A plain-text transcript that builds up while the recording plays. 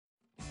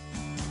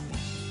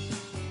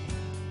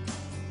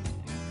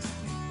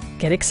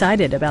Get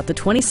excited about the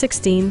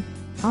 2016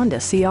 Honda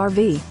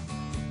CR-V.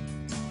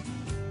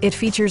 It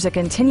features a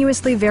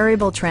continuously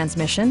variable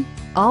transmission,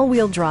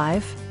 all-wheel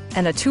drive,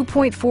 and a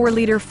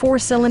 2.4-liter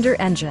four-cylinder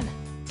engine.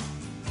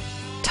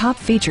 Top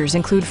features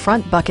include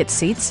front bucket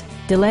seats,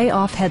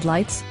 delay-off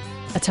headlights,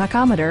 a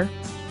tachometer,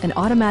 an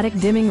automatic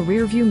dimming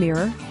rear-view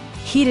mirror,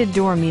 heated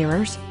door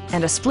mirrors,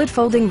 and a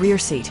split-folding rear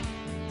seat.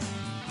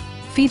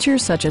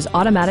 Features such as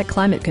automatic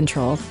climate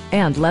control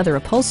and leather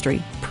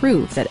upholstery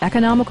prove that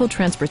economical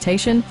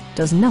transportation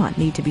does not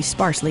need to be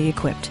sparsely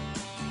equipped.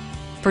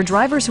 For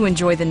drivers who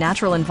enjoy the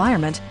natural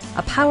environment,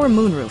 a power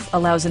moonroof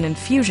allows an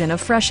infusion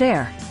of fresh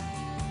air.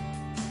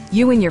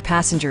 You and your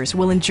passengers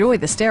will enjoy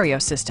the stereo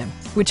system,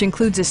 which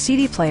includes a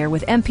CD player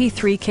with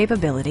MP3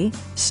 capability,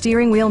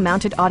 steering wheel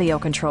mounted audio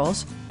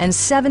controls, and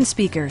 7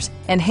 speakers,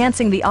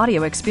 enhancing the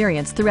audio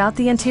experience throughout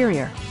the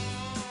interior.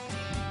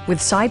 With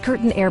side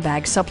curtain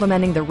airbags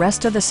supplementing the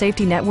rest of the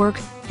safety network,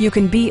 you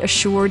can be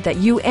assured that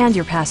you and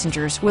your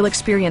passengers will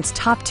experience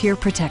top-tier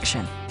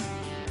protection.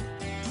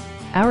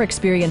 Our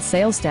experienced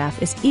sales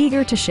staff is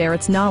eager to share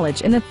its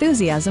knowledge and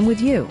enthusiasm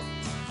with you.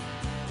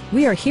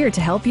 We are here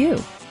to help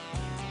you.